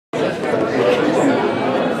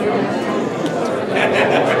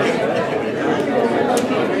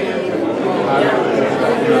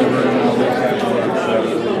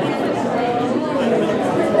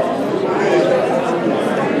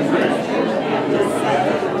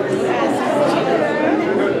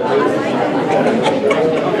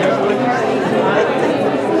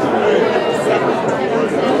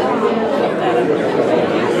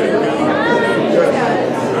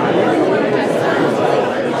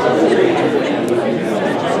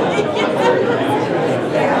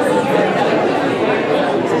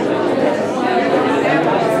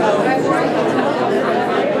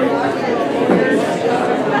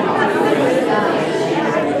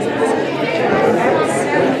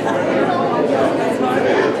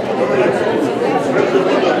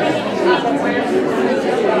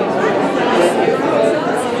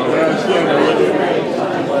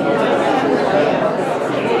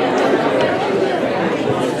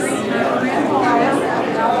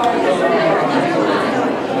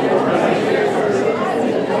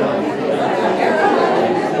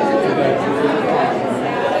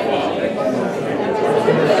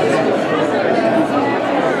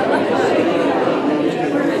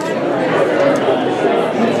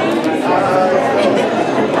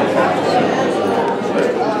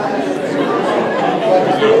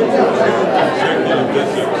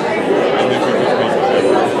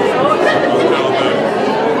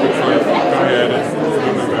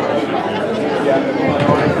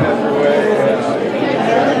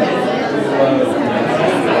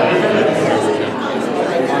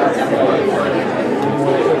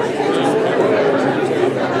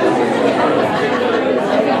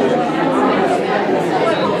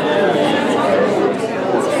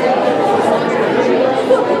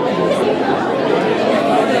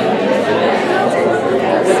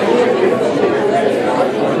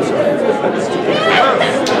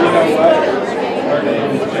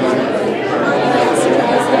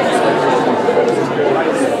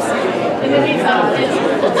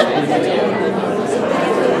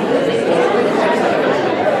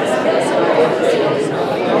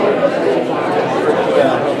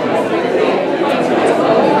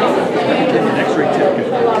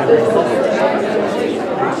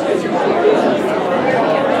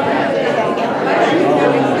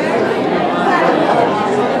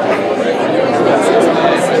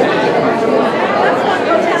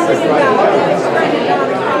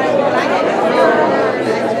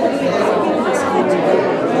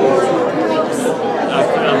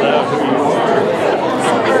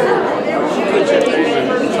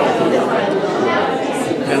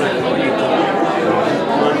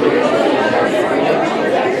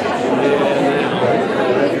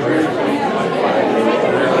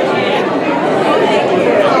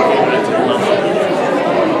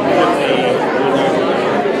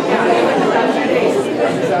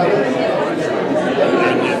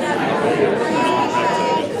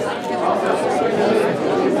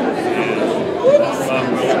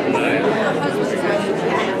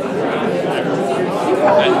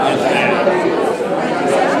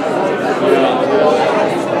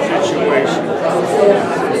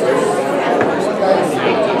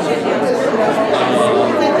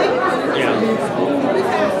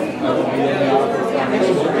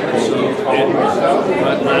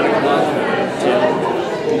About 9 o'clock, 10.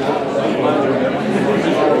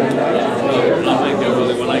 I'll make it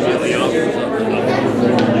early when I get in the office.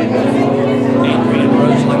 Adrian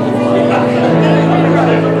runs like the fly.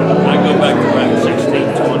 I go back to around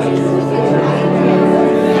 16:20.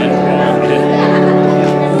 And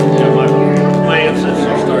my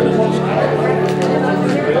ancestors started this in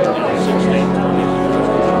 16:20.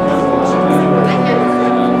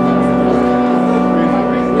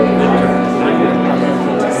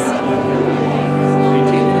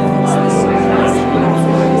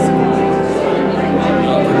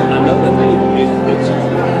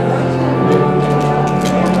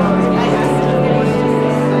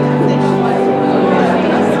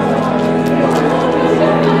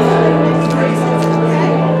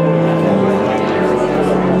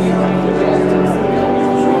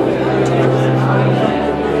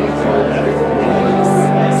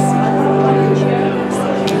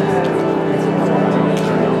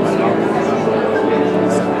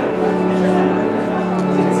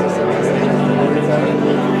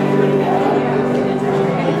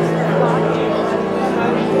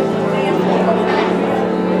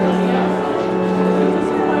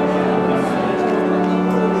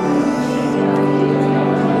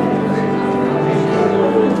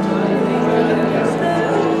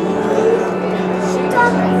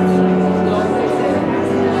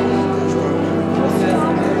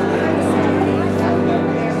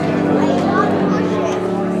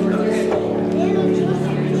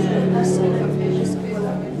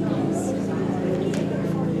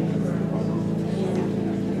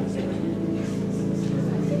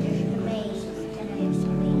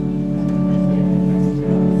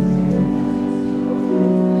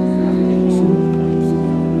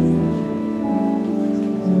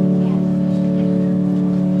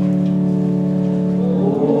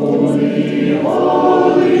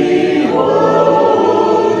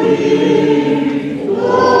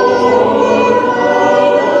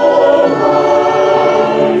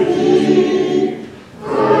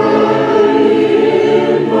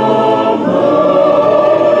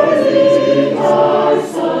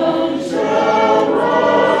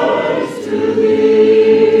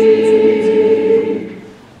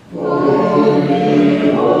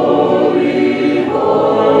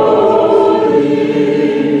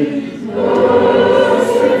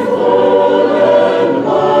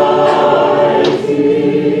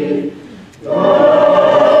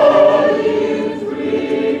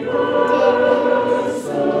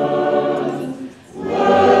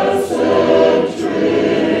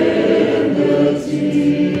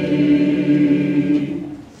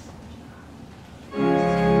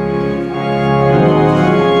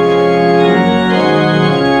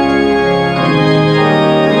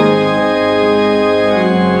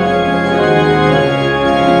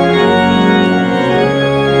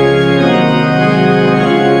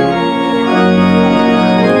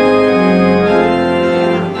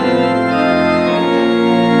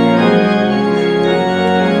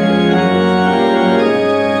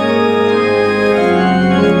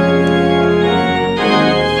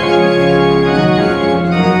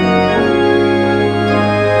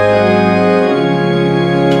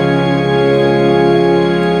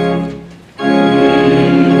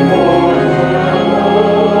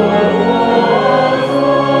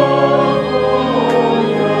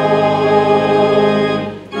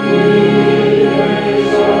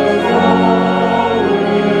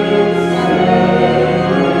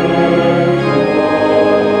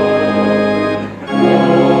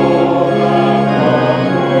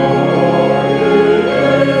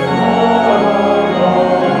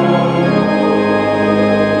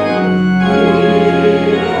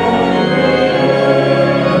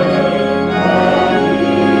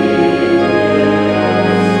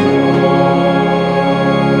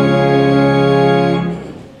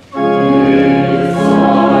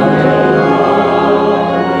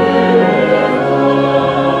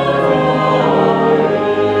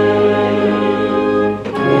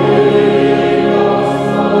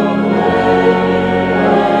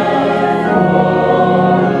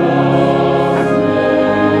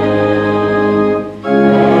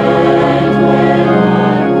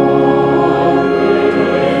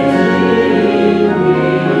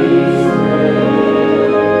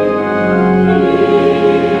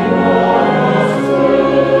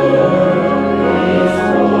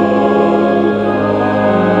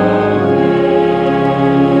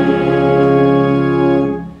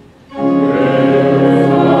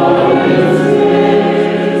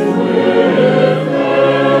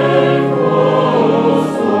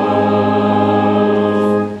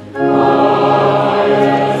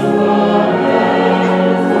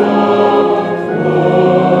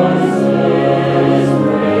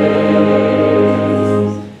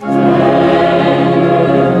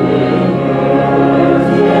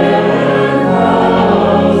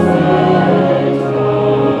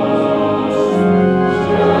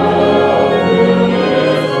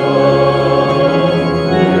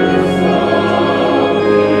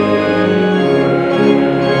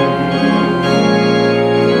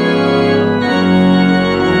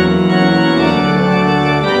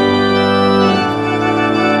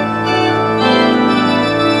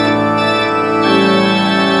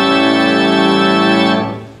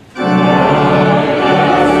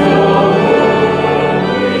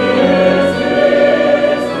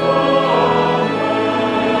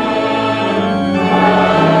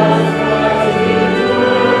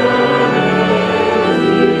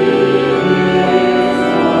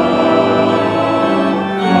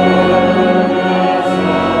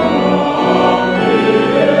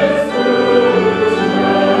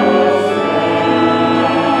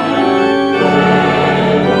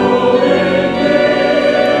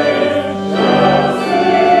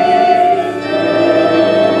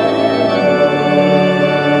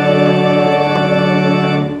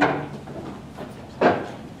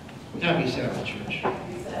 Happy Sabbath, church.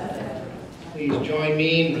 Please join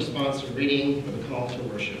me in responsive reading for the call to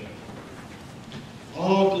worship.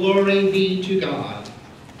 All glory be to God.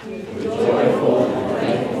 With joyful and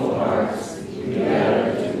thankful hearts, we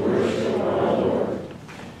gather to worship our Lord.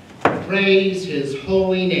 Praise his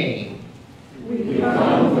holy name. We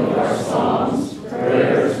come with our songs,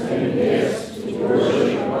 prayers, and gifts to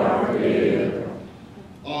worship our Creator.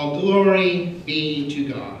 All glory be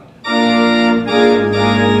to God.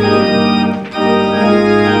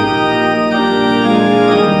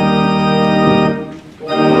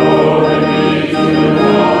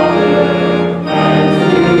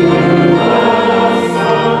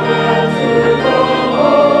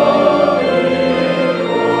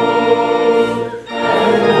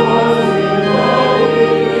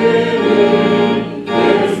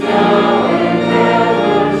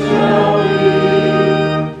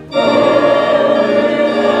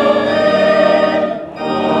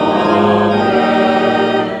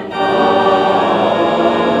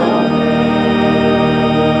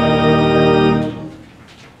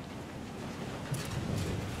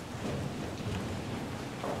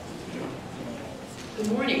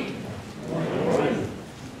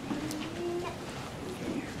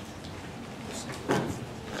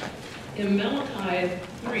 In Malachi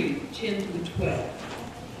 3:10-12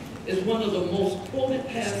 is one of the most quoted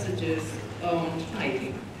passages on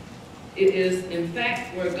tithing. It is, in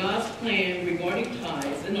fact, where God's plan regarding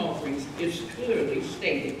tithes and offerings is clearly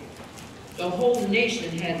stated. The whole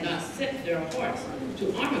nation had not set their hearts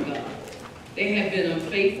to honor God. They had been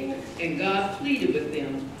unfaithful, and God pleaded with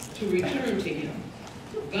them to return to him.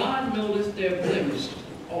 God noticed their blemished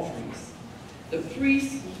offerings, the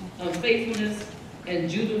priests' unfaithfulness, and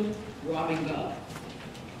Judah robbing God.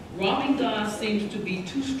 Robbing God seems to be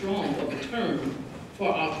too strong of a term for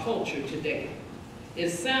our culture today. It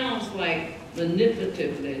sounds like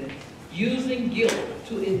manipulatively using guilt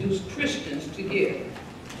to induce Christians to give.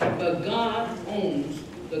 But God owns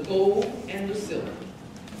the gold and the silver.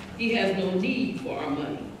 He has no need for our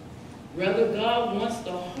money. Rather, God wants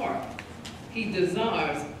the heart. He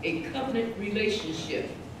desires a covenant relationship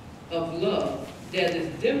of love that is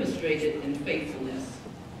demonstrated in faithfulness.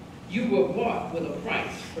 You were bought with a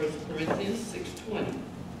price, 1 Corinthians 6:20.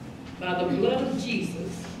 By the blood of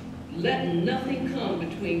Jesus, let nothing come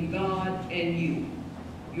between God and you.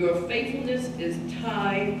 Your faithfulness is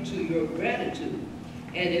tied to your gratitude,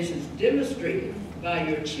 and it is demonstrated by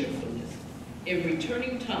your cheerfulness in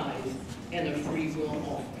returning tithes and a free will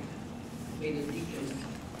offering. May the deacons.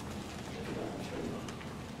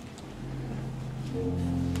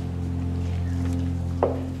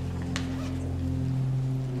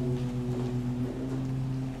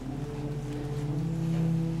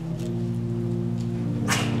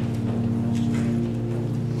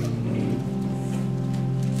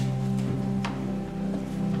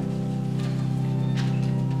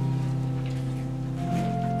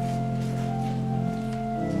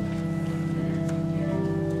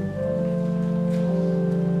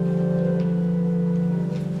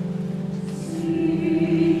 See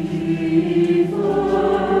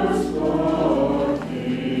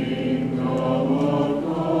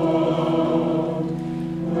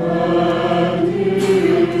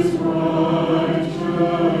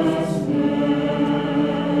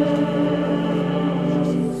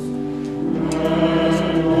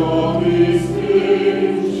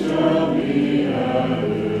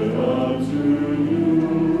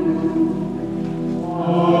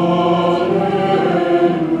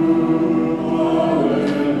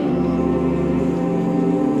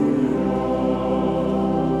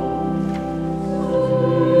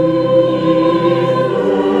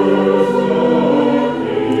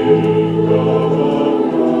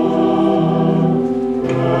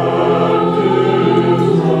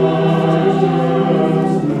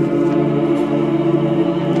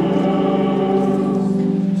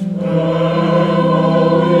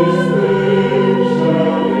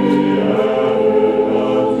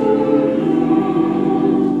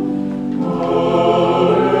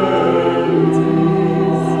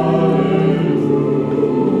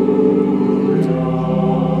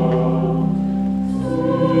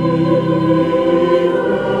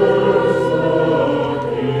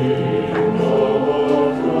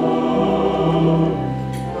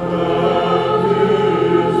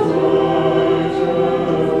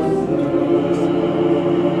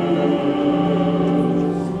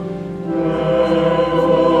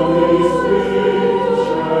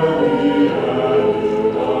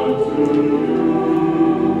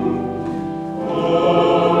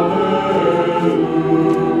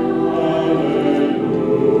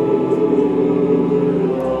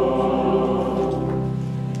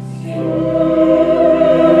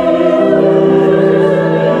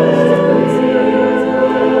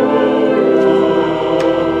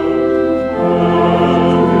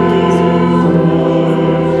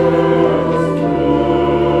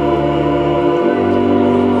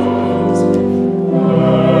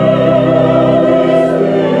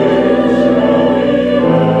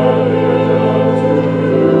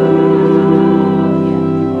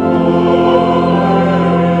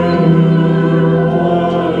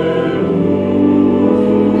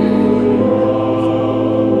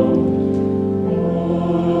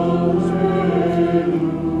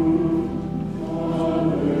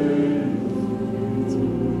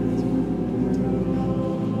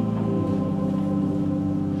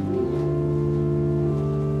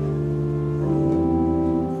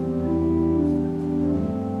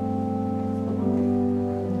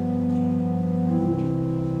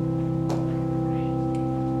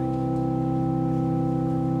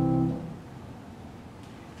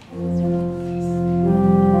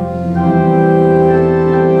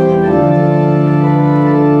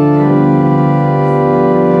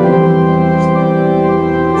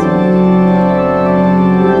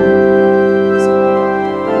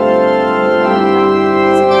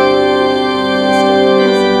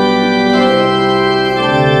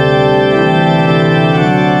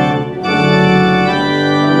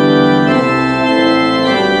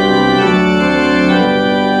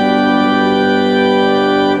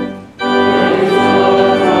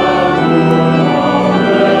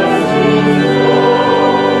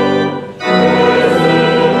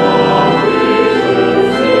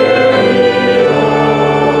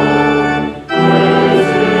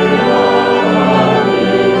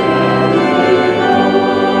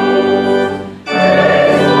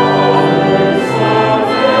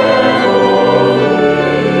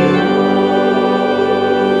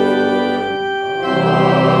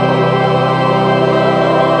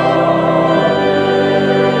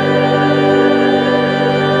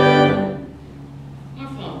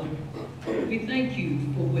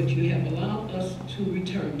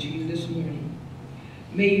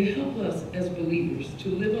you help us as believers to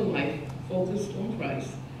live a life focused on Christ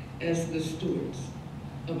as the stewards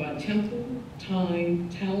of our temple, time,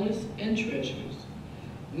 talents, and treasures,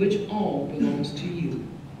 which all belongs to you.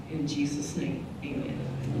 In Jesus' name,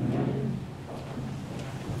 amen.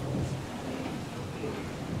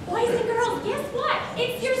 Boys and girls, guess what?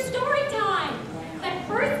 It's your story time. But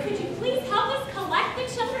first, could you please help us collect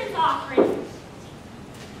the children's offering?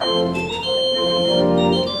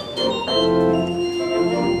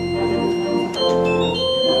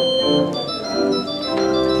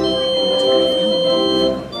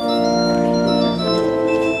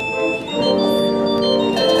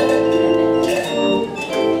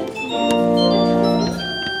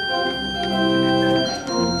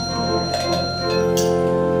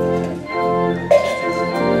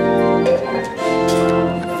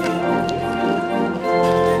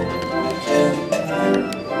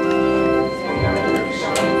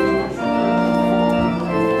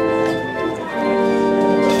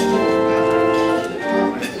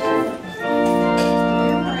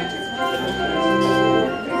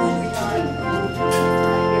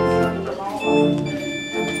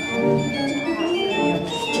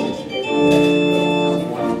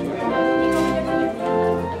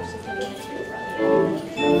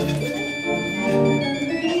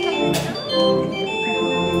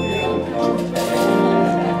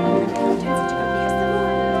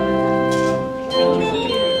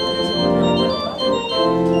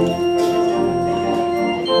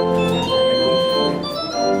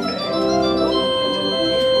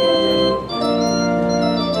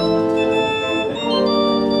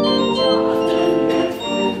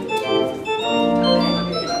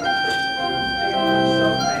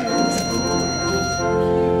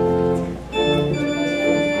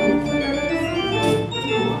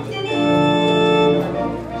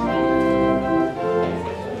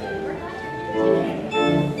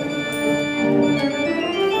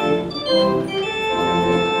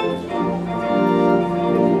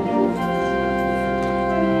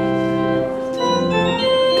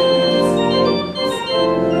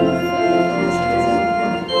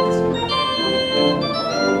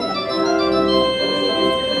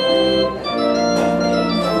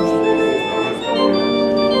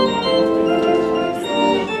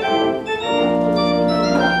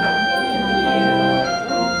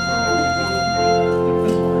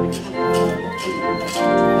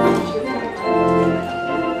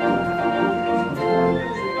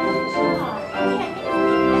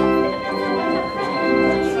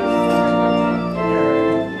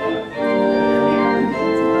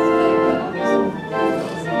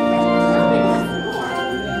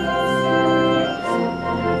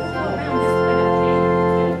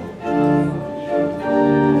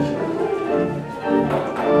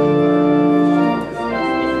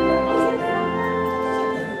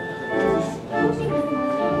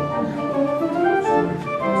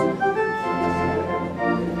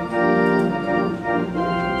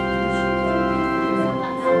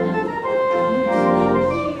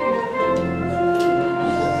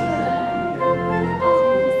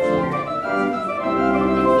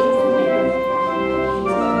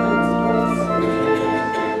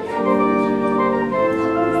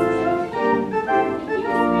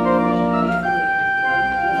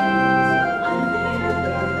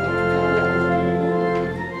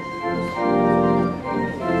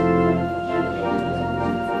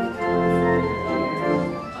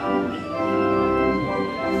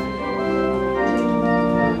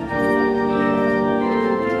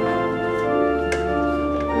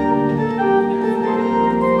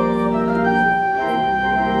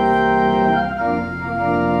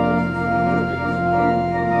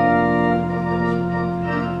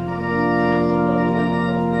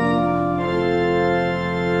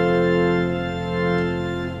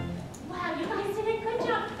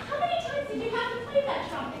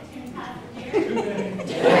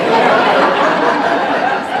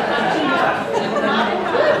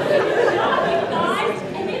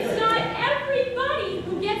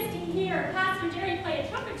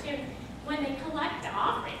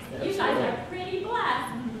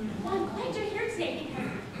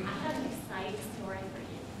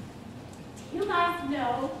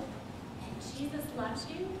 know that Jesus loves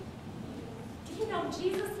you? Do you know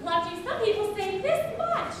Jesus loves you? Some people say this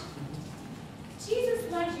much.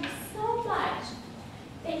 Jesus loves you so much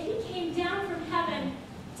that he came down from heaven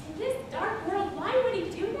to this dark world. Why would he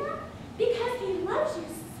do that? Because he loves you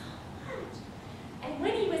so much. And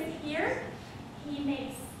when he was here, he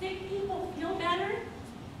made sick people feel better.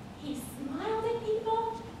 He smiled at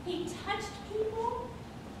people. He touched people.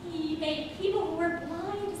 He made people who were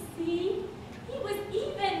blind see. He was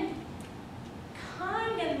even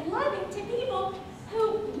kind and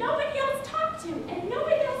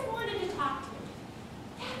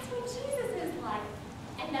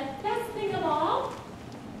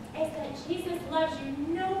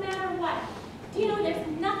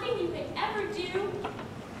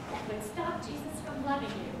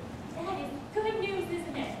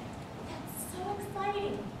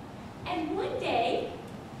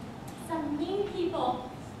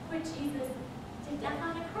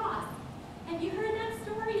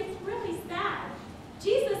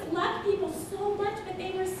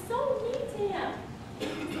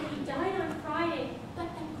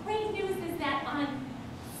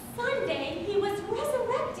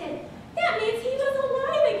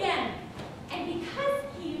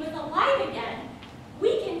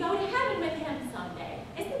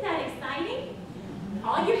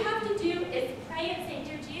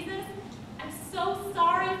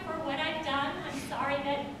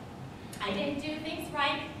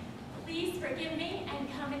please forgive me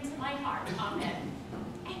and come into my heart. Amen.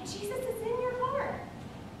 And Jesus is in your heart.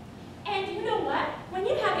 And you know what? When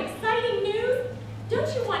you have exciting news,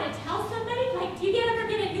 don't you want to tell somebody? Like, do you ever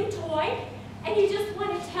get a new toy and you just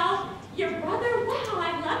want to tell your brother, wow,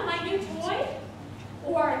 I love my new toy?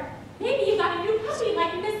 Or maybe you got a new puppy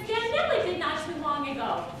like Miss Daniela did not too long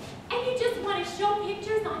ago. And you just want to show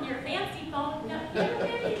pictures on your fancy phone. No,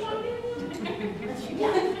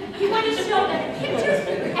 you want to show them pictures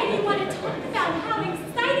and you want to talk about how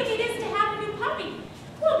exciting it is to have a new puppy.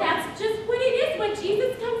 Well, that's just what it is when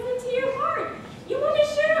Jesus comes into your heart. You want to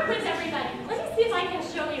share it with everybody. Let me see if I can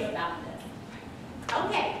show you about this.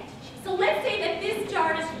 Okay, so let's say that this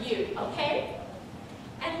jar is you, okay?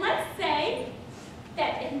 And let's say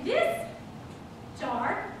that in this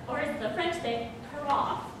jar, or as the French say,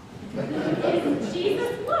 carafe, is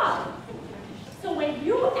Jesus' love. So when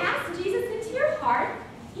you ask Jesus into your heart,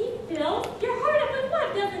 he fills your heart up with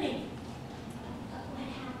love, doesn't he? But what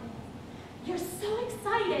happens? You're so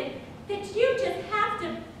excited that you just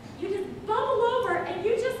bubble over and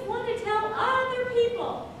you just want to tell other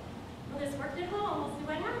people. Well, this worked at home. We'll see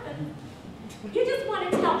what happens. You just want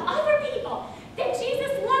to tell other people that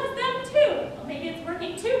Jesus loves them too. Well, maybe it's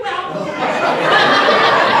working too well.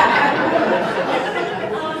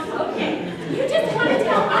 Okay. You just want to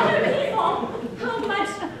tell other people how much.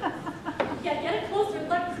 Yeah, get a closer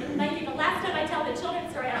look. It might be the last time I tell the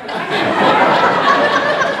children's story.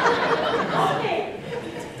 Okay.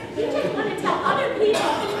 You just want to tell other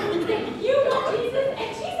people that you love Jesus and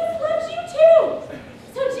Jesus loves you too.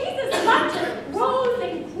 So Jesus' love just grows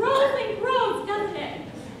and grows and grows, doesn't it?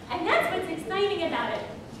 And that's what's exciting about it.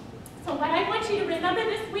 So what I want you to remember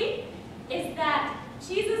this week is that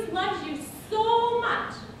Jesus loves you so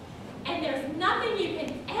much, and there's nothing you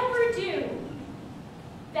can ever do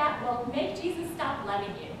that will make Jesus stop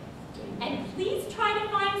loving you. And please try to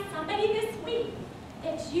find somebody this week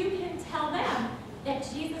that you can tell them that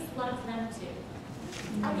Jesus loves them too.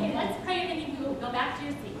 Okay, let's pray and then you can go back to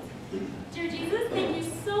your seats. Dear Jesus, thank you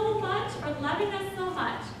so much for loving us so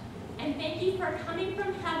much. And thank you for coming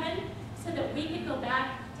from heaven so that we could go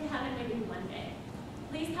back to heaven with you one day.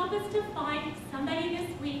 Please help us to find somebody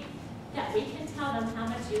this week that we can tell them how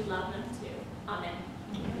much you love them too. Amen.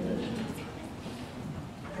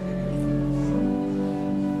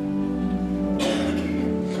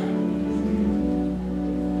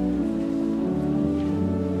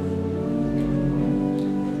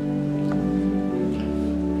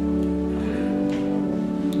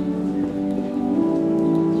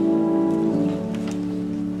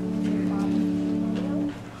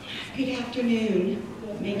 Good afternoon.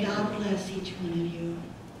 May God bless each one of you.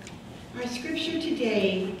 Our scripture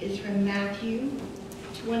today is from Matthew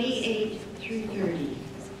 28 through 30.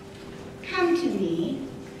 Come to me,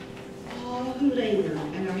 all who labor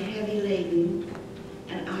and are heavy laden,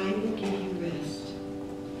 and I will give you rest.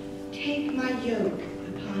 Take my yoke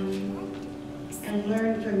upon you and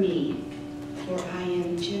learn from me, for I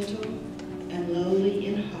am gentle and lowly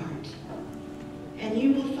in heart, and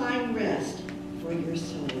you will find rest for your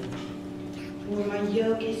soul. For my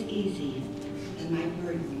yoke is easy and my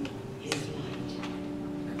burden is light.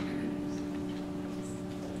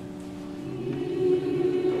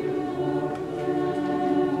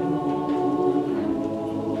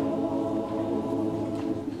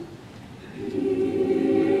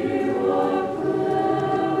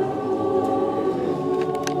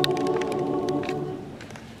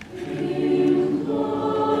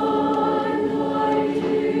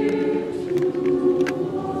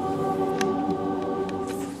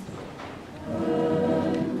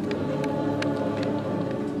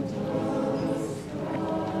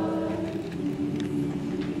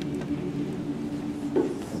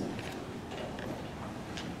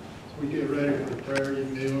 We get ready for prayer, you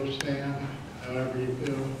can kneel, stand, however you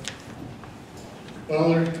feel.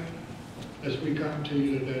 Father, as we come to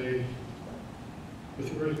you today with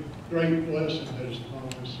a great blessing that is upon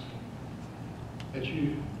us, that you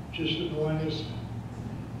just anoint us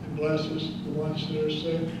and bless us, the ones that are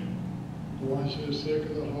sick, the ones that are sick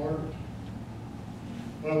of the heart.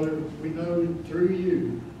 Father, we know through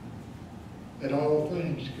you that all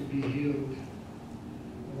things can be healed.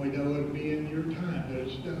 And we know it'll be in your time that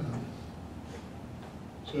it's done.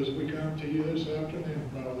 So as we come to you this afternoon,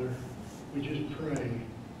 Father, we just pray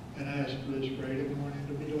and ask for this great anointing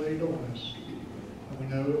to be laid on us. And we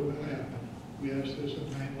know it will happen. We ask this in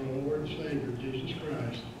the name of our Lord and Savior, Jesus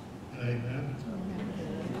Christ. And amen.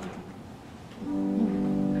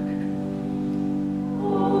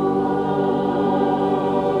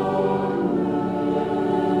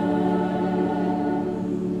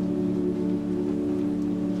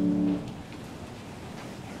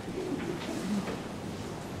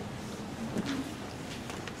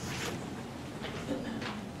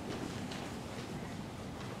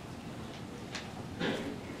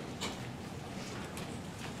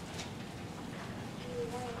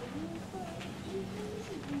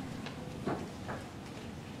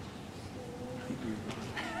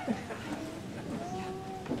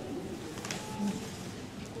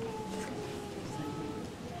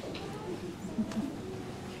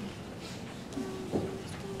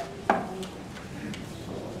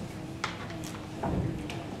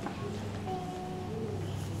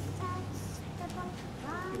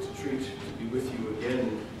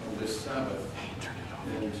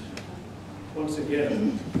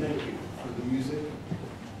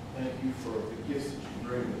 Thank you for the gifts that you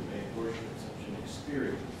bring that make worship such an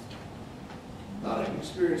experience. Not an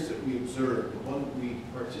experience that we observe, but one that we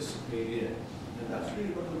participate in. And that's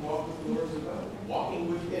really what the walk with the Lord is about.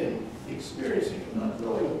 Walking with Him, experiencing Him, not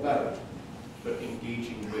knowing about it, but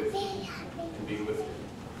engaging with and being with Him.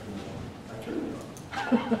 I turned it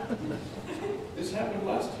on. This happened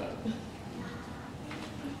last time.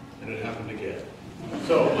 And it happened again.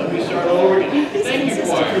 So let me start over again. Thank you,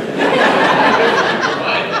 choir.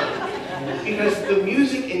 Because the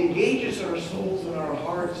music engages our souls and our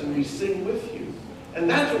hearts, and we sing with you. And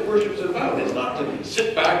that's what worship's about. It's not to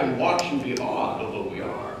sit back and watch and be awed, although we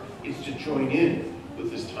are. It's to join in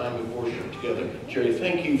with this time of worship together. Jerry,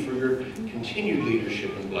 thank you for your continued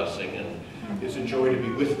leadership and blessing. And it's a joy to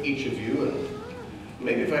be with each of you. And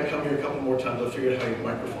maybe if I come here a couple more times, I'll figure out how your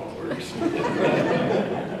microphone works.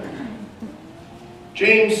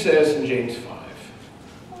 James says in James 5,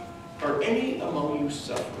 "Are any among you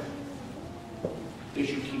suffering? They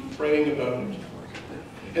should keep praying about it.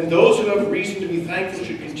 And those who have reason to be thankful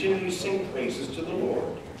should continually sing praises to the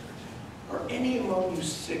Lord. Are any among you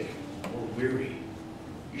sick or weary?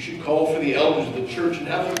 You should call for the elders of the church and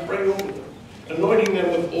have them pray over them, anointing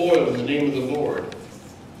them with oil in the name of the Lord.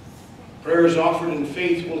 Prayers offered in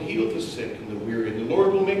faith will heal the sick and the weary, and the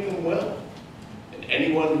Lord will make them well. And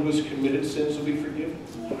anyone who has committed sins will be forgiven.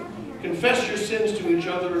 Confess your sins to each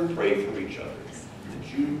other and pray for each other,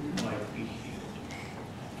 that you might be healed.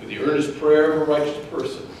 For the earnest prayer of a righteous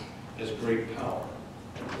person has great power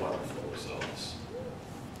and wonderful results."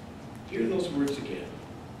 Hear those words again.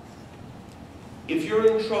 If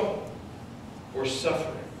you're in trouble or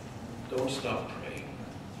suffering, don't stop praying.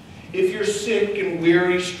 If you're sick and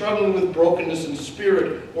weary, struggling with brokenness in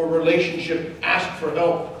spirit or relationship, ask for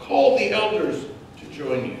help. Call the elders to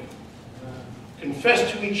join you.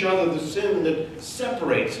 Confess to each other the sin that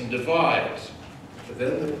separates and divides, for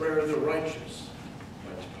then the prayer of the righteous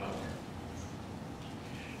finds power.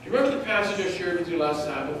 Do you remember the passage I shared with you last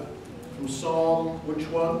Sabbath from Psalm, which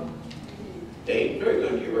one? David, very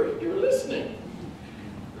good, you were listening.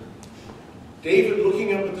 David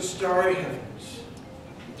looking up at the starry heavens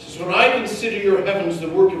says, "When I consider your heavens, the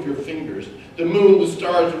work of your fingers, the moon, the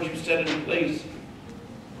stars which you set in place,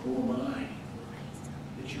 who am I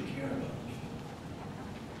that you care about me?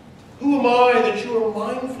 Who am I that you are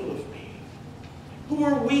mindful of me? Who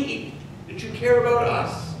are we that you care about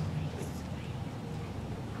us?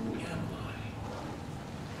 Who am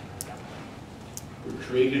I?" We're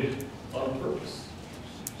created on purpose,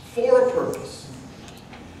 for a purpose.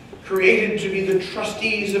 Created to be the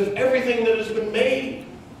trustees of everything that has been made.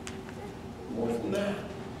 More than that,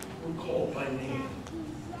 we're called by name.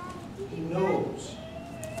 He knows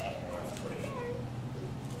our frame.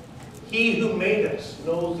 He who made us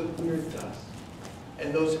knows that we're dust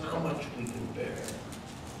and knows how much we can bear.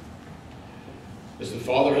 As the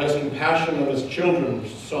Father has compassion on His children,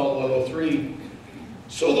 Psalm 103,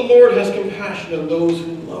 so the Lord has compassion on those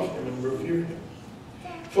who love Him and revere Him.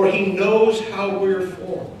 For He knows how we're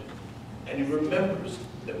formed, and He remembers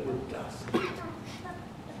that we're dust.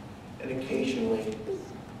 And occasionally,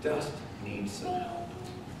 dust needs some help.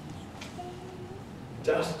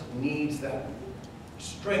 Dust needs that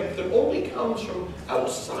strength that only comes from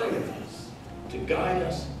outside of us to guide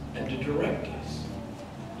us and to direct us.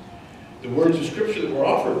 The words of Scripture that were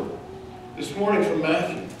offered this morning from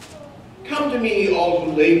Matthew. "Come to me, all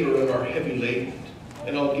who labor and are heavy laden,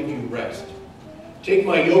 and I'll give you rest. Take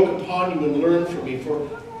my yoke upon you and learn from me, for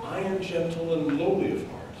I am gentle and lowly of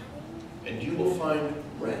heart, and you will find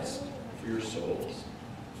rest for your souls.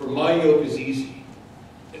 For my yoke is easy,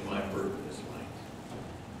 and my burden is light."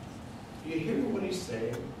 Do you hear what He's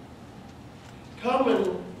saying? Come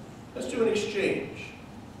and let's do an exchange.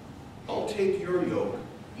 I'll take your yoke,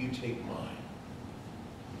 you take mine.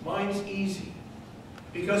 Mine's easy,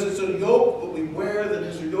 because it's a yoke that we wear that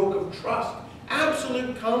is a yoke of trust,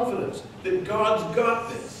 absolute confidence that God's got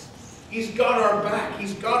this. He's got our back.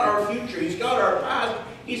 He's got our future. He's got our past.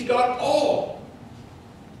 He's got all.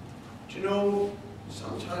 Do you know,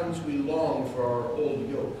 sometimes we long for our old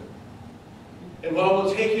yoke. And while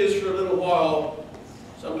we'll take His for a little while,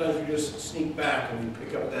 sometimes we just sneak back and we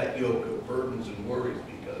pick up that yoke of burdens and worries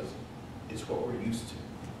because it's what we're used to.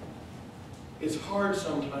 It's hard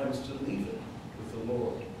sometimes to leave it with the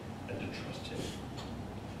Lord and to trust Him.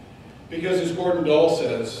 Because as Gordon Dahl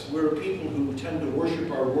says, we're a people who tend to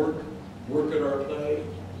worship our work, work at our play,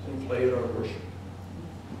 and play at our worship.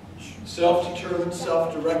 Self-determined,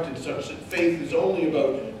 self-directed, such that faith is only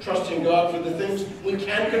about trusting God for the things we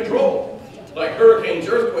can control, like hurricanes,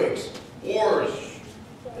 earthquakes, wars,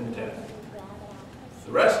 and death.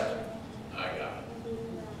 The rest, I got it.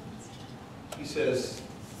 He says,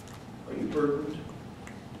 Are you burdened?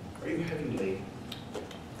 Are you heavy laden?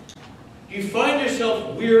 Do you find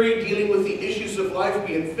yourself weary dealing with the issues of life,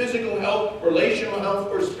 be it physical health, relational health,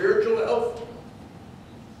 or spiritual health?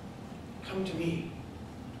 Come to me.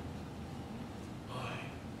 I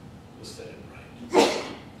will set it right.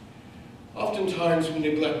 Oftentimes we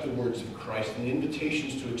neglect the words of Christ and the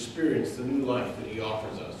invitations to experience the new life that he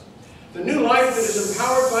offers us. The new life that is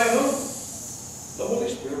empowered by whom? The Holy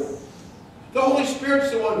Spirit. The Holy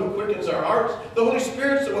Spirit's the one who quickens our hearts. The Holy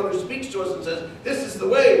Spirit's the one who speaks to us and says, this is the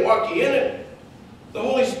way, walk ye in it. The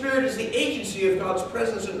Holy Spirit is the agency of God's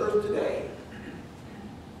presence on earth today.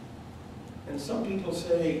 And some people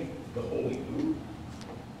say, the Holy who?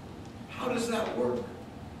 How does that work?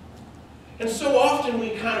 And so often we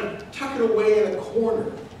kind of tuck it away in a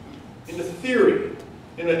corner, in a theory,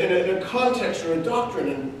 in a context or a doctrine,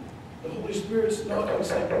 and the Holy Spirit's not going to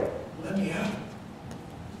say, let me out.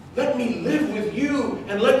 Let me live with you,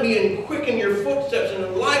 and let me quicken your footsteps and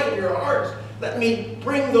enliven your hearts. Let me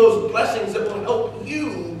bring those blessings that will help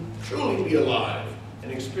you truly be alive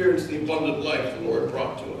and experience the abundant life the Lord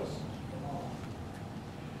brought to us.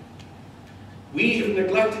 We have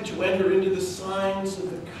neglected to enter into the signs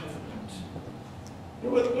of the covenant. You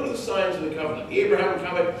know, what are the signs of the covenant? The Abraham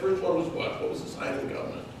covenant, the first one was what? What was the sign of the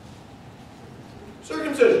covenant?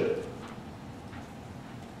 Circumcision.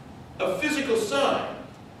 A physical sign.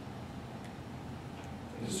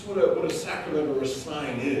 This is what a sacrament or a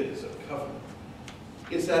sign is, a covenant.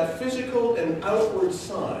 It's that physical and outward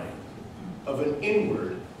sign of an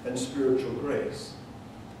inward and spiritual grace.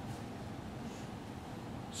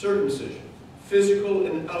 Circumcision, physical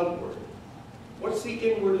and outward. What's the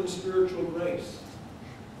inward and spiritual grace?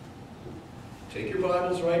 Take your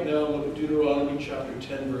Bibles right now and look at Deuteronomy chapter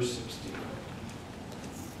 10, verse 16.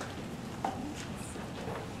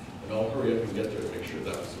 And I'll hurry up and get there to make sure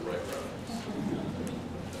that was the right reference.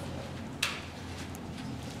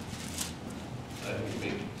 I think it may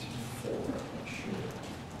be 4, I'm not sure.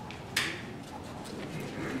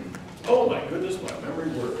 Oh my goodness, my memory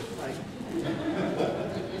works.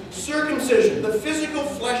 Circumcision, the physical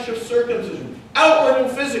flesh of circumcision. Outward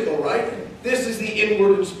and physical, right? This is the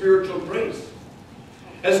inward and spiritual grace.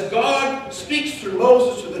 As God speaks through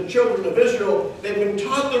Moses to the children of Israel, they've been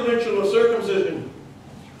taught the ritual of circumcision.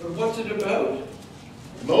 But what's it about?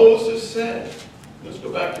 Moses said, let's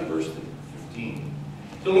go back to verse 15.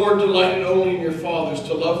 The Lord delighted only in your fathers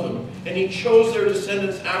to love them, and he chose their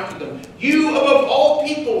descendants after them. You, above all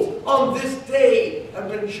peoples, on this day have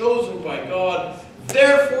been chosen by God.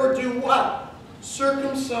 Therefore do what?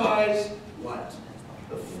 Circumcise what?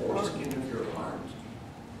 The foreskin of your heart.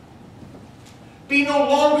 Be no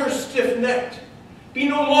longer stiff-necked. Be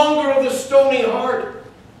no longer of the stony heart.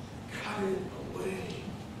 Cut it away.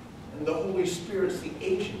 And the Holy Spirit's the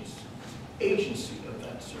agency of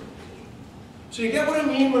that circumcision. So you get what I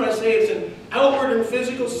mean when I say it's an outward and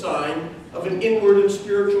physical sign of an inward and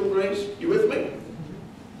spiritual grace? You with me?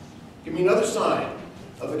 Give me another sign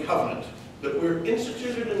of the covenant that we're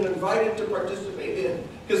instituted and invited to participate in.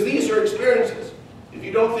 Because these are experiences. If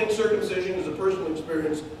you don't think circumcision is a personal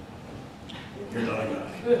experience, you're not a guy.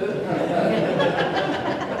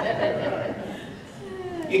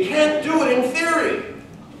 You can't do it in theory.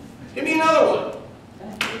 Give me another one.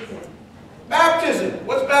 Baptism.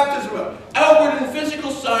 What's baptism about? Outward and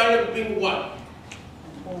physical sign of being what?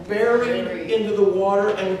 Buried into the water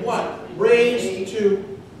and what? Raised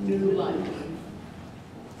to new life.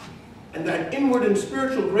 And that inward and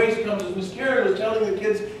spiritual grace comes, as Miss Karen was telling the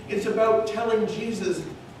kids, it's about telling Jesus,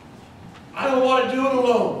 I don't want to do it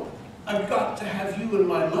alone. I've got to have you in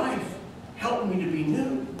my life. Help me to be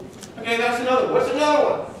new. Okay, that's another one. What's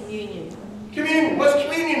another one? Communion. Communion. What's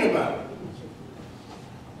communion about?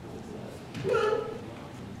 Well,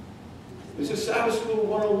 this is Sabbath School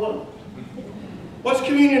 101. What's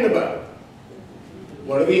communion about?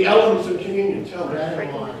 What are the elements of communion? Tell me. Bread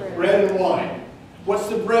and wine. Bread and wine. What's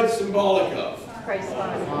the bread symbolic of? Christ's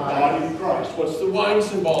body. Body of Christ. What's the wine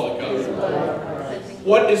symbolic of?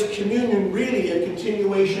 What is communion really a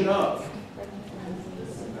continuation of?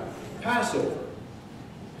 Passover.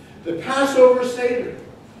 The Passover Seder.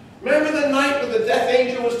 Remember the night when the death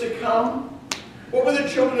angel was to come? What were the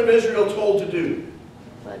children of Israel told to do?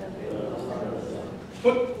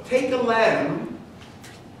 Take a lamb,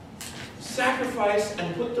 sacrifice,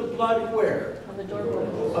 and put the blood where? On the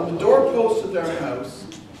doorpost. On the doorposts of their house,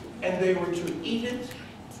 and they were to eat it,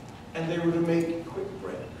 and they were to make quick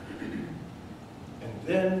bread. And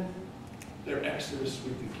then their exodus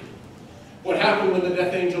would begin. What happened when the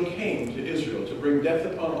death angel came to Israel to bring death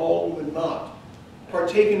upon all who had not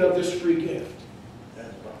partaken of this free gift?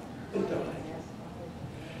 They died.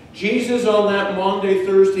 Jesus on that Maundy,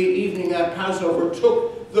 Thursday evening, that Passover,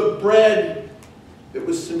 took the bread that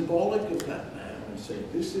was symbolic of that lamb and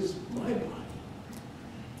said, this is my body,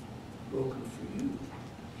 broken for you.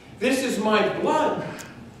 This is my blood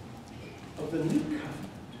of the new covenant,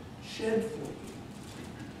 shed for you.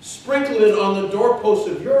 Sprinkle it on the doorposts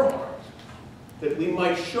of your heart, that we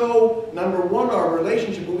might show, number one, our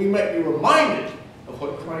relationship, but we might be reminded of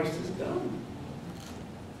what Christ has done.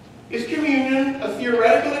 Is communion a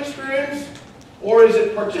theoretical experience, or is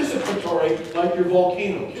it participatory, like your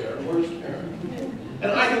volcano, Karen? Where's Karen? And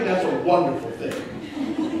I think that's a wonderful thing.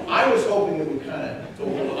 I was hoping it would kind of go a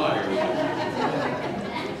little higher.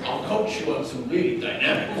 I'll coach you on some really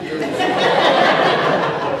dynamic experiences.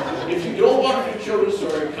 If you don't want to show the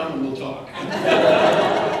story, come and we'll talk.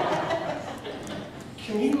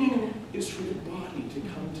 Communion is for the body to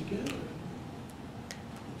come together.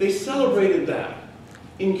 They celebrated that.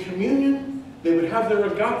 In communion, they would have their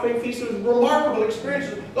agape feast. It was a remarkable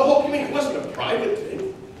experience. The whole communion wasn't a private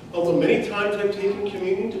thing. Although many times I've taken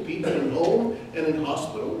communion to people in home and in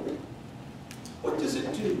hospital. What does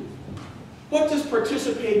it do? What does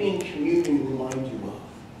participating in communion remind you of?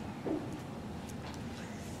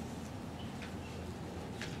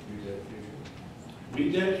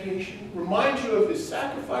 Rededication. Reminds you of the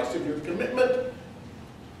sacrifice, of your commitment.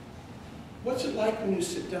 What's it like when you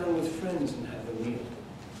sit down with friends and have a meal?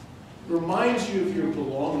 Reminds you of your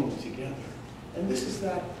belonging together. And this is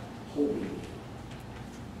that holy meal.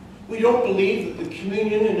 We don't believe that the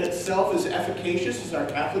communion in itself is efficacious, as our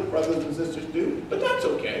Catholic brothers and sisters do, but that's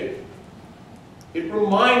okay. It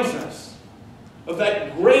reminds us of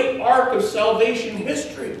that great arc of salvation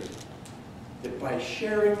history, that by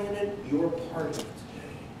sharing in it, you're part of it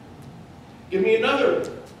today. Give me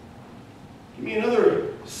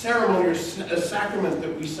another ceremony or a sacrament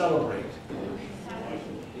that we celebrate.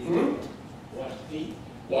 Wash feet.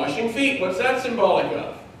 Washing feet. What's that symbolic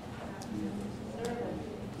of?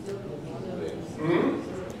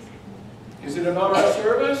 Is it about our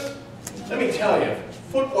service? Let me tell you,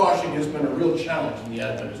 foot washing has been a real challenge in the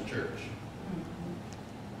Adventist Church,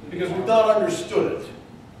 because we've not understood it.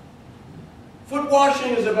 Foot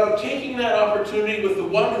washing is about taking that opportunity with the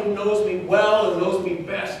one who knows me well and knows me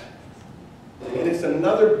best. And it's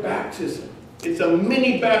another baptism. It's a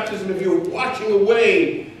mini baptism if you're washing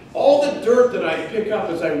away all the dirt that I pick up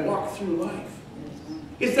as I walk through life.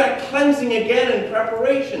 It's that cleansing again in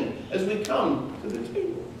preparation as we come to the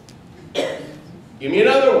table. Give me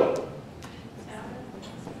another one.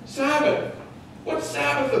 Sabbath. What's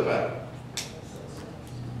Sabbath about?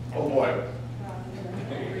 Oh boy.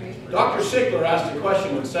 Dr. Sigler asked a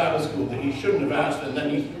question in Sabbath school that he shouldn't have asked, and then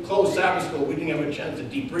he closed Sabbath school. We didn't have a chance to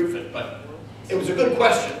debrief it, but it was a good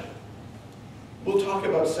question. We'll talk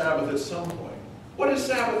about Sabbath at some point. What is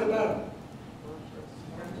Sabbath about?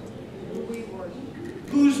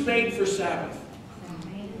 Who's made for Sabbath?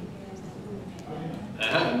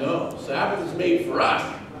 No, Sabbath is made for us.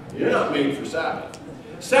 You're not made for Sabbath.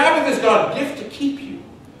 Sabbath is God's gift to keep you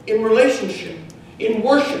in relationship, in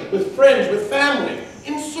worship, with friends, with family,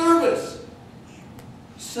 in service.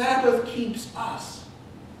 Sabbath keeps us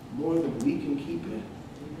more than we can keep it.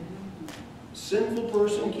 A sinful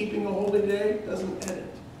person keeping a holy day doesn't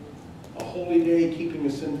edit. A holy day keeping a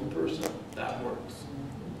sinful person, that works.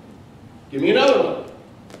 Give me another one.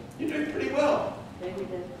 You're doing pretty well.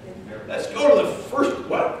 Let's go to the first,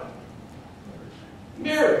 what?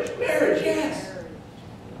 Marriage. Marriage, yes.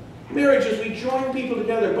 Marriage, as we join people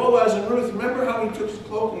together, Boaz and Ruth, remember how he took his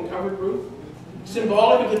cloak and covered Ruth?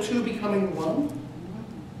 Symbolic of the two becoming one?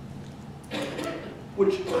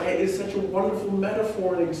 Which is such a wonderful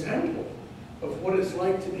metaphor and example of what it's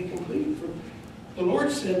like to be complete. The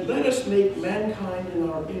Lord said, let us make mankind in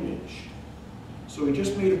our image. So he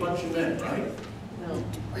just made a bunch of men, right?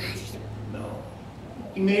 No.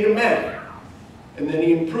 He made a man, and then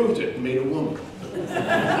he improved it and made a woman.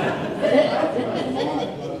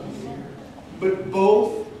 But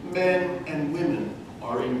both men and women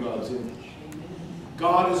are in God's image.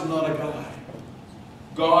 God is not a guy.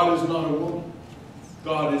 God is not a woman.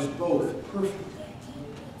 God is both perfect.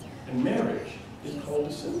 And marriage is called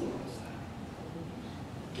to symbolize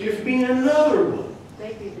that. Give me another one.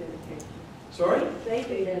 Baby dedication. Sorry?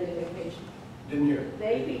 Baby dedication. Didn't hear.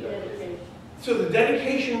 Baby dedication. So the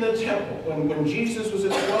dedication of the temple, when Jesus was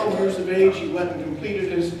at 12 years of age, he went and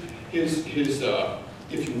completed his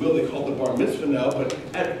if you will, they call it the bar mitzvah now, but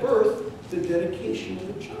at birth, the dedication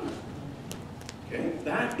of the child. Okay,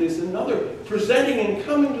 that is another, presenting and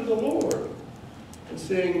coming to the Lord and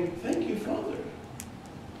saying, thank you, Father.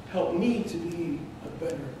 Help me to be a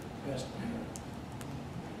better, best parent.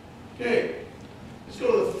 Okay, Let's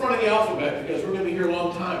go to the front of the alphabet because we're going to be here a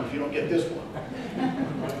long time if you don't get this one.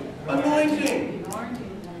 Anointing.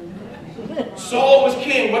 Saul was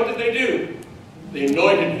king. What did they do? They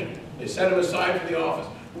anointed him. They set him aside for the office.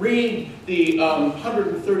 Read the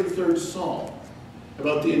 133rd Psalm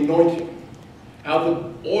about the anointing. How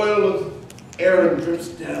the oil of Aaron drips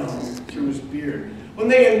down through his beard. When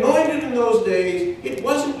they anointed in those days, it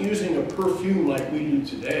wasn't using a perfume like we do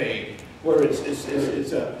today, where it's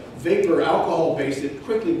a vapor alcohol base that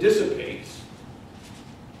quickly dissipates.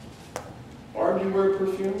 Barb, do you wear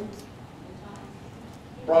perfume?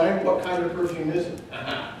 Brian, what kind of perfume is it?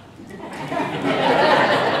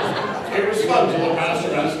 It was fun till the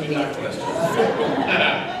pastor asked me that question.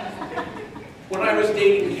 When I was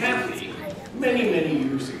dating Kathy, many, many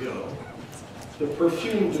years ago, the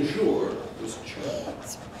perfume du jour was Charlie.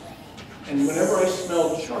 And whenever I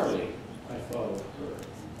smelled Charlie, I thought of her.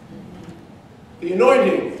 The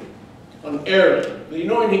anointing on Aaron, the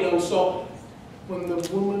anointing on Saul. When the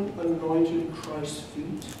woman anointed Christ's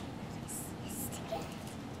feet,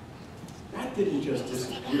 that didn't just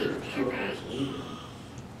disappear a few hours later.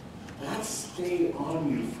 That stayed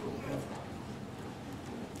on you forever.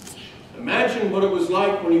 Imagine what it was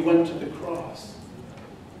like when he went to the cross.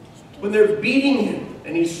 When they're beating him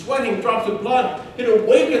and he's sweating drops of blood, it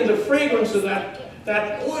awakened the fragrance of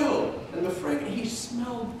that oil. And the fragrance, he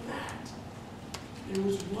smelled that. There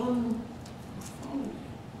was one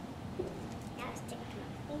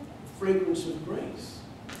fragrance of grace.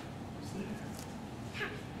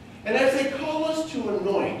 And as they call us to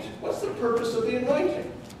anoint, what's the purpose of the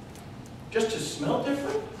anointing? Just to smell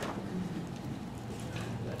different?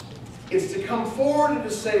 It's to come forward and to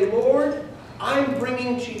say, Lord, I'm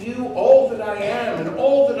bringing to you all that I am and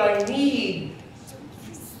all that I need.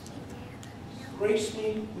 Grace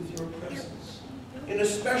me with your presence. In a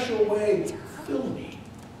special way, fill me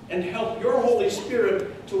and help your Holy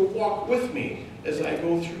Spirit to walk with me as I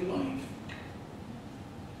go through life.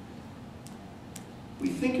 We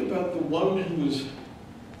think about the one who is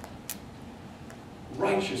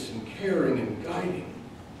righteous and caring and guiding.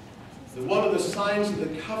 The one of the signs of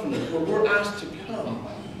the covenant where we're asked to come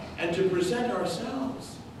and to present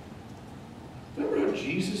ourselves. Remember how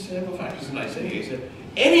Jesus said, in fact, it's in Isaiah, he said,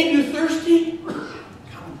 any of you thirsty?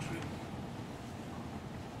 Come drink.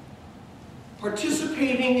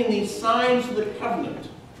 Participating in these signs of the covenant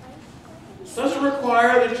doesn't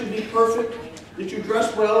require that you be perfect, that you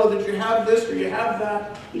dress well, or that you have this or you have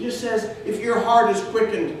that. He just says, if your heart is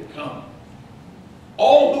quickened, come.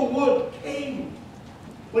 All the wood came.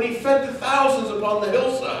 When he fed the thousands upon the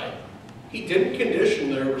hillside, he didn't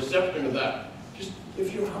condition their reception of that. Just,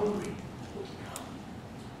 if you're hungry, come.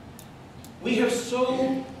 We have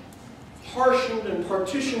so partitioned and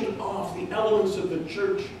partitioned off the elements of the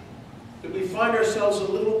church that we find ourselves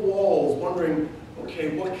in little walls wondering,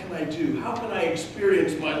 okay, what can I do? How can I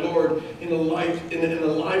experience my Lord in a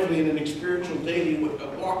lively and an experiential daily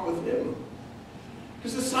walk with him?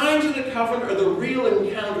 Because the signs of the covenant are the real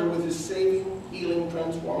encounter with his saving, healing,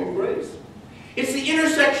 transforming grace. It's the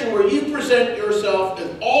intersection where you present yourself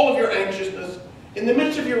with all of your anxiousness, in the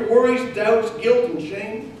midst of your worries, doubts, guilt, and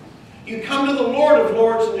shame. You come to the Lord of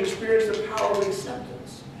Lords and experience the power of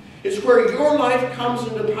acceptance. It's where your life comes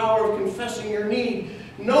into the power of confessing your need,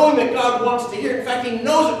 knowing that God wants to hear it. In fact, he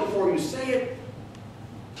knows it before you say it.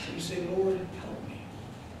 And you say, Lord, help me.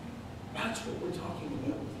 That's what we're talking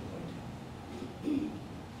about with anointing.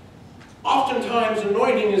 Oftentimes,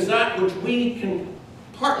 anointing is that which we can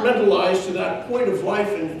compartmentalize to that point of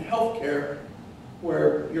life in healthcare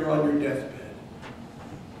where you're on your deathbed.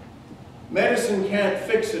 Medicine can't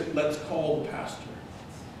fix it, let's call the pastor.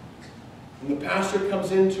 When the pastor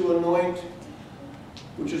comes in to anoint,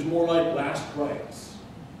 which is more like last rites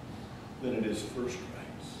than it is first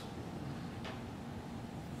rites.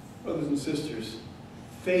 Brothers and sisters,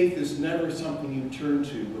 faith is never something you turn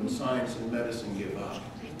to when science and medicine give up.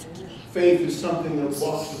 Faith is something that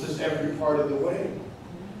walks with us every part of the way.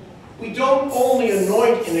 We don't only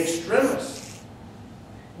anoint in extremis,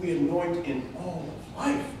 we anoint in all of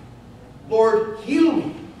life. Lord, heal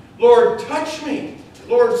me. Lord, touch me.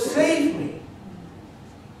 Lord, save me.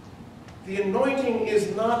 The anointing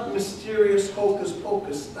is not mysterious hocus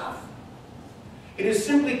pocus stuff. It is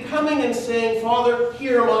simply coming and saying, Father,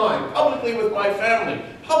 here am I, publicly with my family,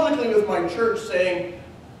 publicly with my church, saying,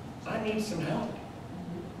 I need some help.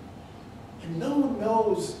 And no one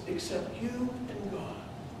knows except you and God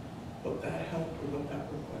what that help or what that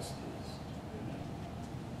request is.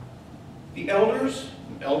 The elders,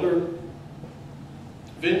 Elder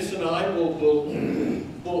Vince and I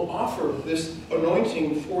will offer this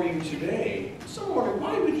anointing for you today. Some wonder,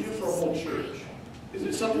 why would you do for a whole church? Is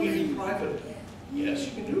it something you do privately? Yes,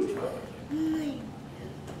 you can do it privately.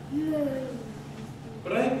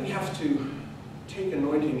 But I think we have to take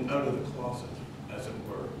anointing out of the closet, as it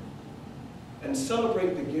were, and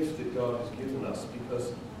celebrate the gift that God has given us,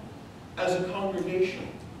 because as a congregation,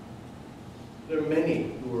 there are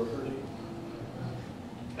many who are hurting.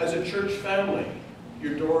 As a church family,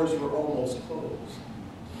 your doors were almost closed.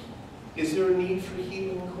 Is there a need for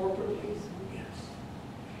healing corporately? Yes.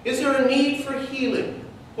 Is there a need for healing,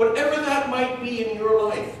 whatever that might be in your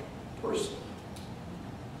life, personally?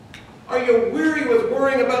 Are you weary with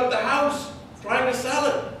worrying about the house, trying to sell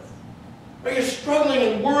it? Are you struggling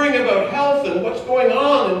and worrying about health and what's going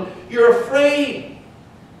on, and you're afraid?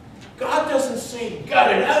 God doesn't say,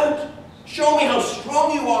 gut it out. Show me how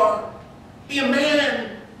strong you are. Be a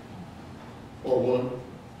man or woman.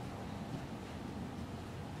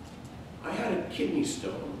 I had a kidney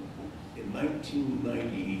stone in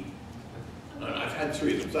 1990. I've had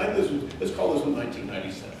 3 of them. Let's call this one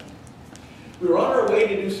 1997. We were on our way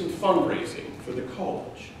to do some fundraising for the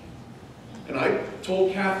college. And I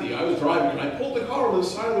told Kathy, I was driving, and I pulled the car over the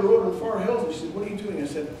side of the road in Far Hills, and she said, "What are you doing?" I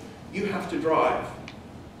said, "You have to drive."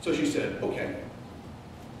 So she said, "Okay."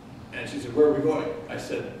 And she said, "Where are we going?"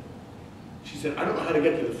 She said, "I don't know how to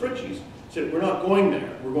get to the Fritchies." She said, "We're not going there.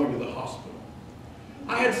 We're going to the hospital."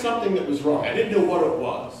 I had something that was wrong. I didn't know what it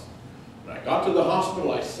was. When I got to the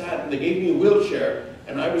hospital, I sat, and they gave me a wheelchair,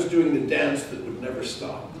 and I was doing the dance that would never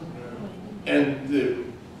stop. And the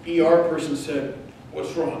ER person said,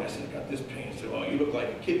 "What's wrong?" I said, "I got this pain." He said, "Oh, you look like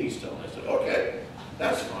a kidney stone." I said, "Okay,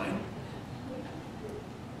 that's fine."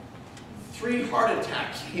 3 heart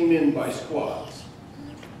attacks came in by squads.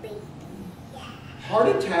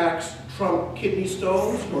 Heart attacks trump kidney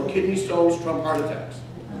stones, or kidney stones trump heart attacks?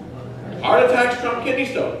 Heart attacks trump kidney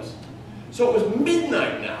stones. So it was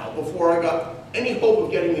midnight now before I got any hope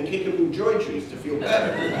of getting the Kickapoo Joy Trees to feel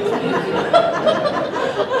better.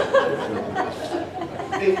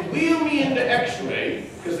 They wheel me into X-ray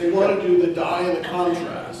because they want to do the dye and the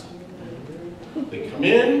contrast. They come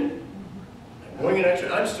in, I'm going in X-ray,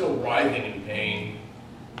 I'm still writhing in pain.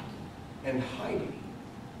 And Heidi,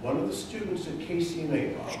 one of the students at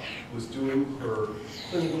KCMA, was doing her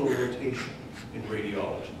clinical rotation in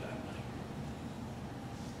radiology that night.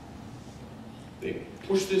 They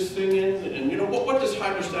push this thing in, and you know, what does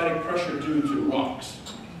hydrostatic pressure do to rocks?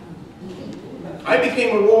 I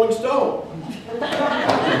became a rolling stone.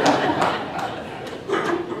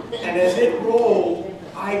 And as it rolled,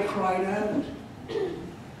 I cried out.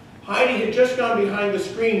 Heidi had just gone behind the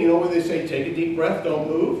screen, you know, where they say, "Take a deep breath, don't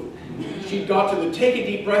move." She got to the "take a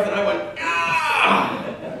deep breath," and I went, "Ah!"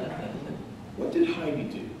 What did Heidi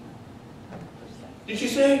do? Did she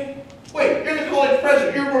say, "Wait, you're the college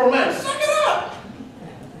president, you're a grown man, suck it up"?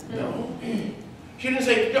 No. She didn't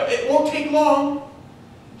say, "It won't take long."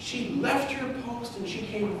 She left her post and she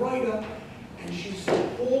came right up and she said,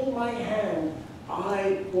 "Hold my hand,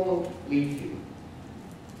 I won't leave you."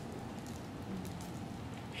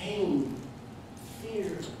 Pain,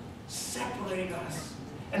 fear, separate us.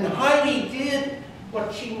 And Heidi did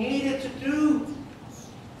what she needed to do.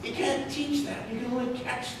 You can't teach that, you can only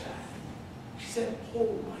catch that. She said,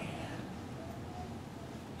 "Hold my hand."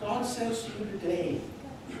 God says to you today,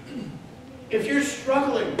 if you're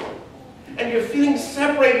struggling and you're feeling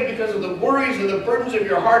separated because of the worries and the burdens of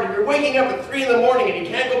your heart, and you're waking up at 3 in the morning and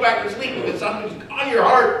you can't go back to sleep because something's on your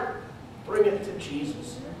heart, bring it to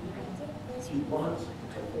Jesus. He wants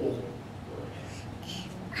to hold your hand.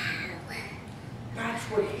 That's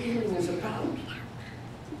what healing is about.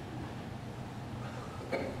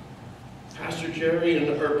 Pastor Jerry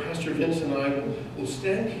or Pastor Vince and I will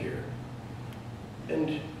stand here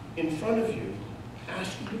and in front of you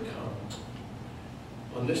ask you to come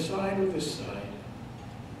on this side or this side.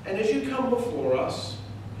 And as you come before us,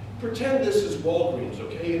 pretend this is Walgreens,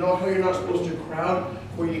 okay? You know how you're not supposed to crowd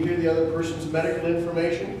where you hear the other person's medical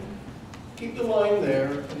information? Keep the line there,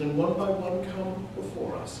 and then one by one come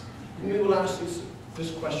before us. And we will ask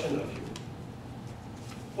this question of you.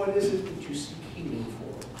 What is it that you seek healing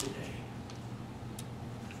for today?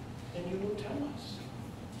 And you will tell us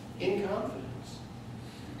in confidence.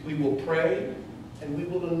 We will pray, and we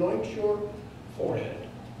will anoint your forehead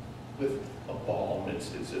with a balm.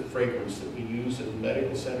 It's a fragrance that we use in the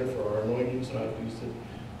medical center for our anointings, and I've used it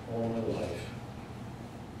all my life.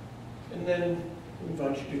 And then we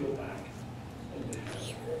invite you to go back and to have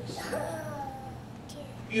this.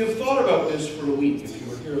 You've thought about this for a week. If you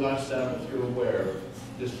were here last Sabbath, you're aware of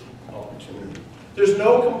this opportunity. There's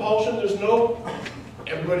no compulsion. There's no,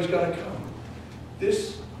 everybody's got to come.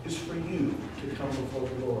 This is for you to come before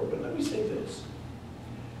the Lord. But let me say this.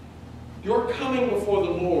 Your coming before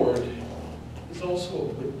the Lord is also a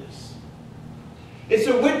witness. It's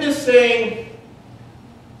a witness saying,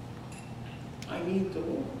 I need the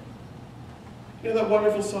Lord. You know that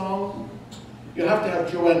wonderful song? You have to have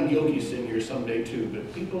Joanne Gilkey sing here someday too,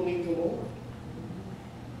 but people need the Lord.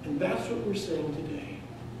 And that's what we're saying today.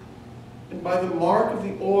 And by the mark of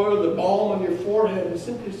the oil, the balm on your forehead, is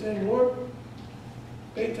simply saying, Lord,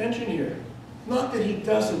 pay attention here. Not that he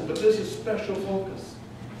doesn't, but this is special focus.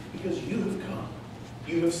 Because you have come,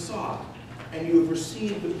 you have sought, and you have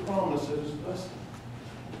received the promise of his blessing.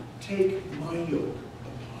 Take my yoke upon you.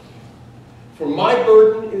 For my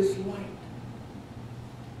burden is light.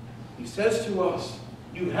 He says to us,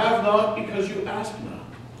 you have not because you ask not.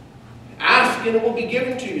 Ask and it will be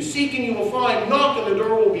given to you. Seek and you will find. Knock and the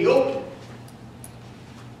door will be open.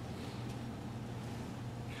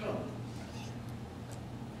 Come.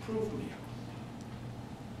 Prove me.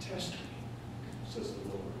 Test me, says the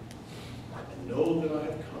Lord. And know that I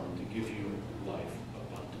have come to give you life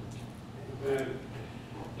abundant. Amen.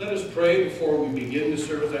 Let us pray before we begin the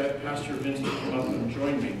service. I have Pastor Vincent come up and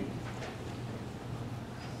join me.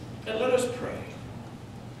 And let us pray.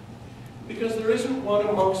 Because there isn't one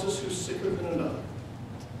amongst us who's sicker than another.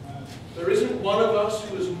 There isn't one of us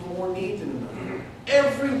who has more need than another.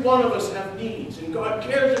 Every one of us have needs, and God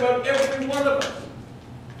cares about every one of us.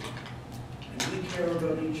 And we care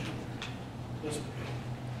about each other. Let's pray.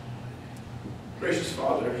 Gracious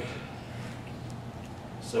Father,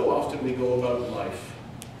 so often we go about life,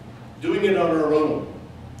 doing it on our own,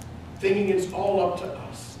 thinking it's all up to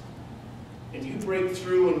us. And you break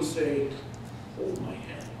through and say, hold my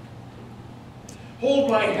hand.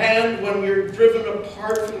 Hold my hand when you're driven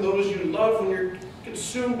apart from those you love, when you're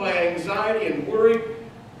consumed by anxiety and worry.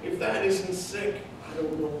 If that isn't sick, I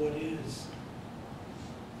don't know what is.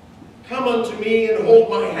 Come unto me and hold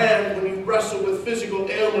my hand when you wrestle with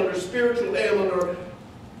physical ailment or spiritual ailment or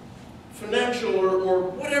financial or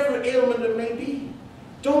whatever ailment it may be.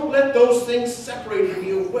 Don't let those things separate and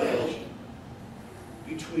be a wedge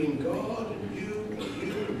between God and you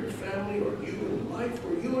and your family, or you and life,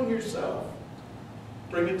 or you and yourself.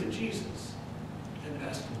 Bring it to Jesus and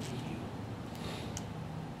ask him to heal.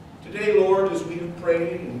 Today, Lord, as we have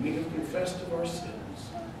prayed and we have confessed of our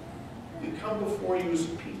sins, we come before you as a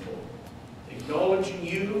people, acknowledging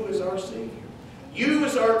you as our Savior, you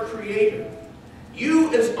as our Creator,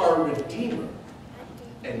 you as our Redeemer,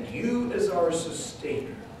 and you as our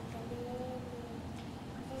Sustainer.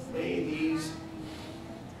 May these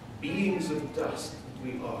beings of dust that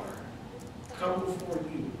we are come before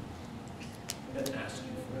you and ask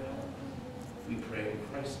you for help. We pray in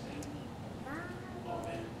Christ's name.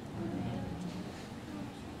 Amen.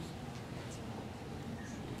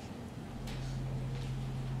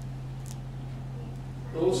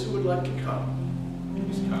 Those who would like to come,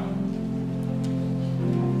 please come.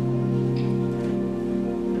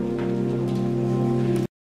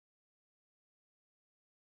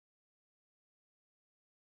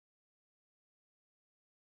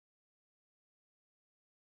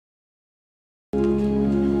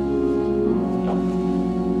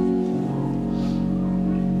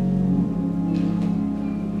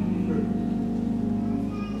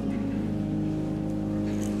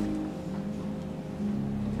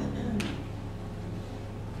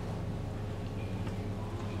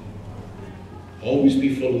 Always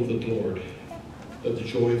be full of the Lord, of the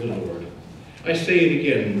joy of the Lord. I say it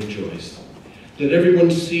again, rejoice. Let everyone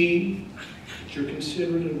see that you're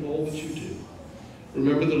considerate in all that you do.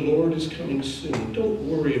 Remember, the Lord is coming soon. Don't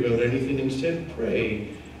worry about anything. Instead,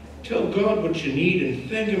 pray. Tell God what you need and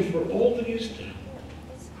thank him for all that he has done.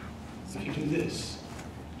 If you do this,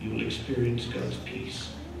 you will experience God's peace,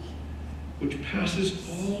 which passes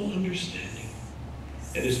all understanding.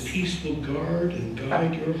 And his peace will guard and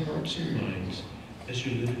guide your hearts and minds as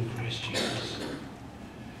you live in Christ Jesus.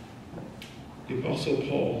 The Apostle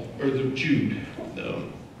Paul, or the Jude,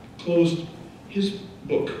 closed his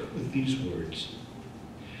book with these words.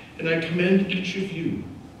 And I commend each of you,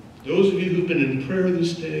 those of you who've been in prayer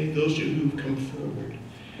this day, those of you who've come forward,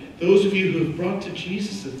 those of you who have brought to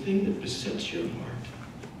Jesus the thing that besets your heart.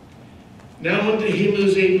 Now unto him who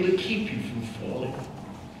is able to keep you from falling,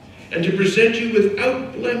 and to present you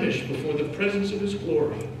without blemish before the presence of his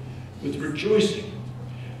glory, with rejoicing.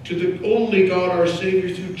 To the only God our Savior,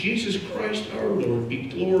 through Jesus Christ our Lord, be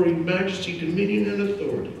glory, majesty, dominion, and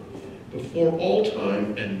authority, before all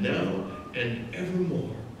time, and now, and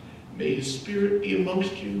evermore. May his Spirit be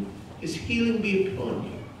amongst you, his healing be upon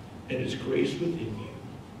you, and his grace within you.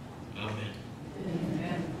 Amen.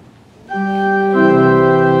 Amen.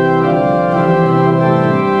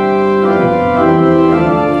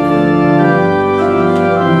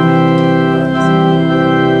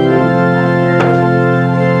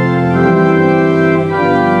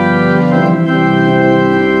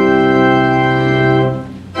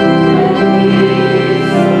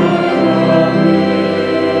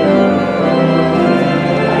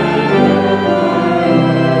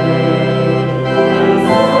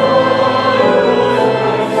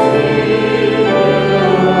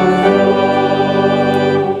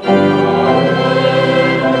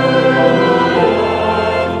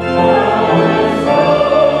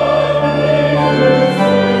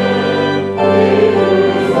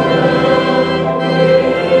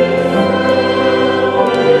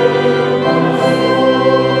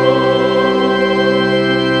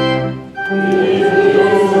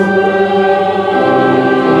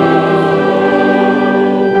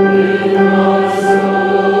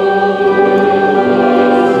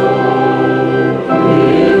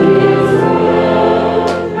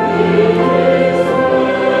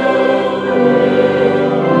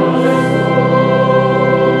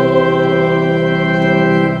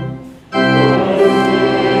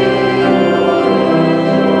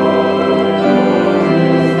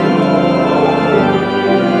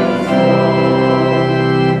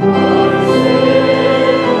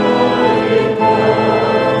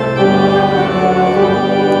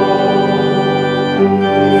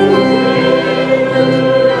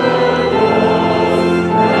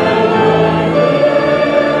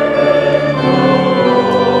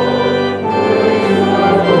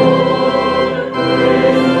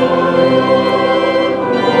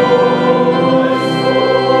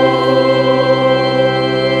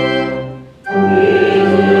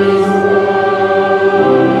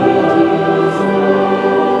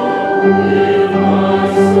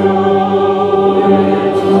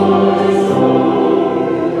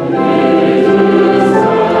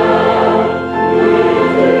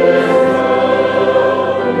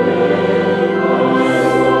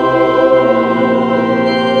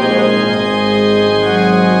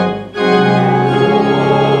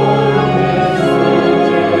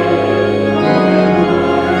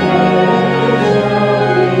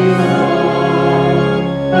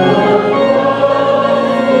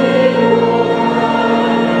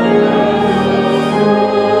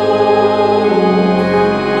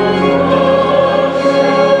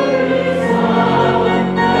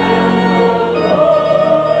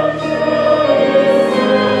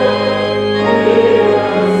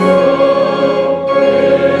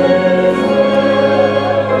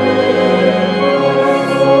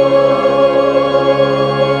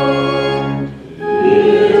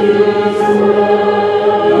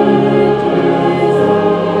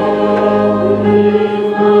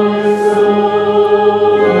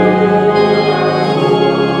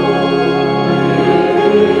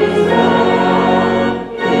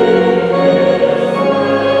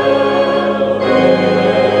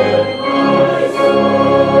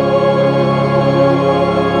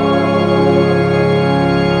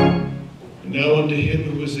 And now unto him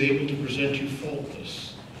who is able to present you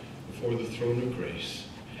faultless before the throne of grace,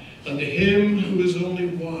 unto him who is only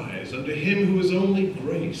wise, unto him who is only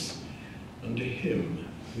grace, unto him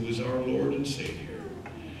who is our Lord and Savior,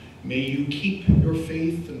 may you keep your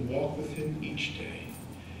faith and walk with him each day.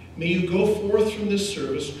 May you go forth from this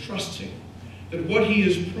service trusting that what he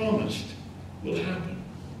has promised will happen,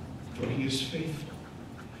 for he is faithful,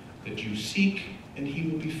 that you seek and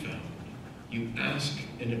he will be found. You ask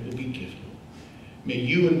and it will be given. May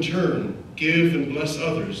you in turn give and bless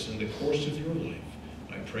others in the course of your life.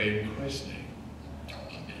 I pray in Christ's name.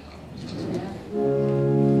 Amen.